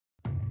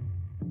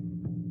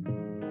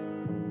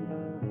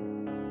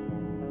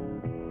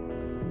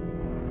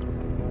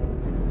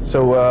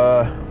So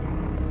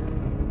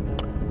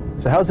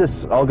how's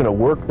this all going to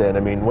work then? I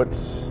mean,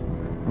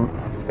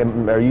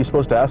 are you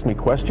supposed to ask me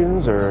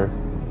questions, or?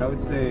 I would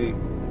say,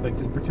 like,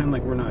 just pretend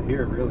like we're not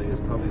here, really,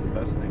 is probably the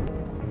best thing.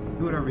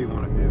 Do whatever you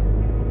want to do.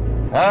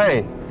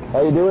 Hi,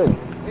 how you doing?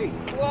 Hey.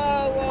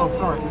 Whoa, whoa, Oh,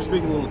 sorry, we're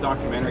speaking a little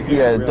documentary here.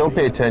 Yeah, Really. don't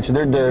pay attention.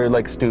 They're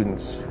like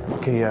students.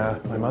 Okay,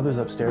 my mother's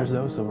upstairs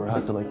though, so we'll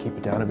have to like keep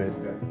it down a bit.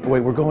 Okay.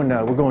 Wait, we're going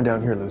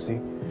down here, Lucy.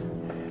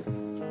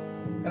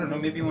 I don't know,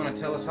 maybe you want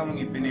to tell us how long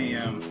you've been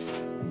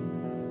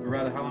or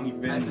rather how long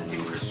you've been. I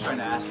think Chris is trying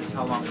to ask us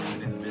how long you've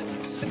been in the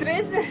business. The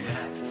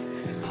business?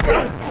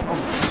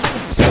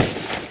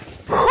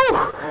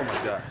 Oh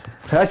my God.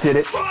 That did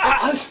it.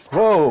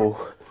 Whoa.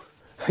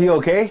 Are you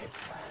okay?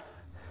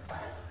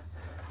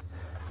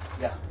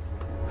 Yeah.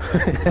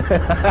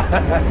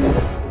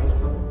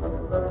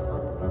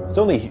 It's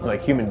only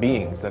like human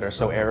beings that are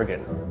so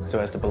arrogant so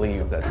as to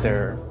believe that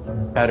they're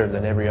better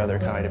than every other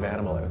kind of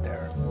animal out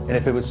there. And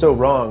if it was so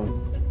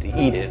wrong to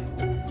eat it,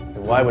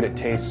 then why would it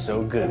taste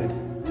so good?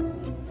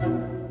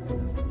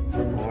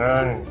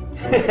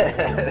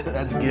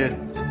 That's good.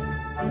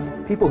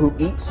 People who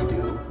eat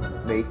stew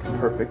make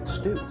perfect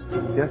stew.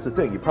 See, that's the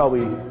thing. I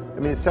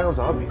mean, it sounds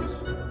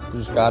obvious.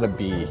 There's got to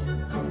be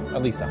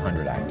at least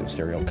 100 active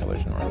serial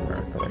killers in North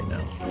America right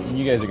now. And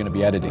you guys are going to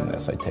be editing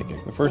this, I take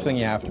it. The first thing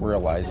you have to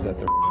realize is that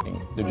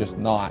they're just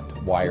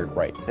not wired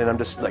right. And I'm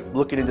just like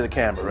looking into the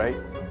camera, right?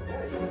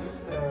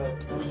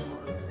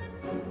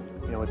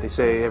 You know what they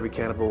say, every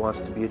cannibal wants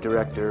to be a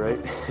director, right?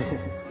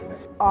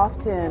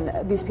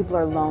 Often these people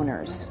are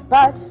loners,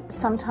 but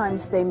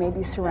sometimes they may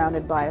be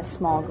surrounded by a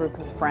small group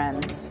of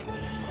friends.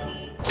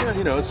 Yeah,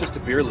 you know, it's just a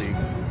beer league.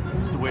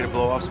 It's the way to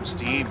blow off some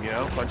steam, you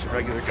know? A bunch of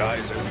regular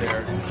guys out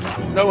there.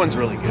 No one's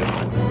really good.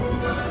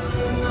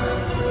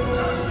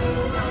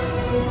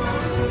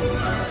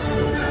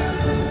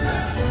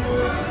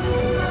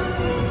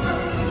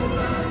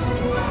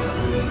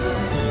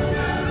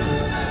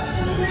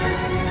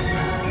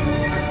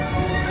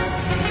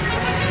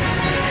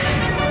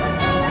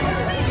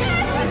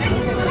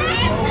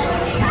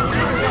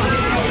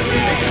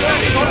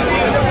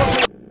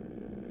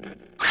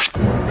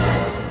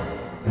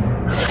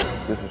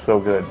 This is so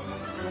good.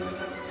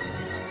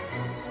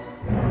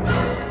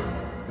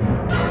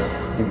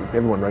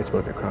 Everyone writes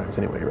about their crimes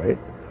anyway, right?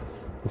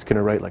 It's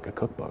gonna write like a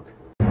cookbook.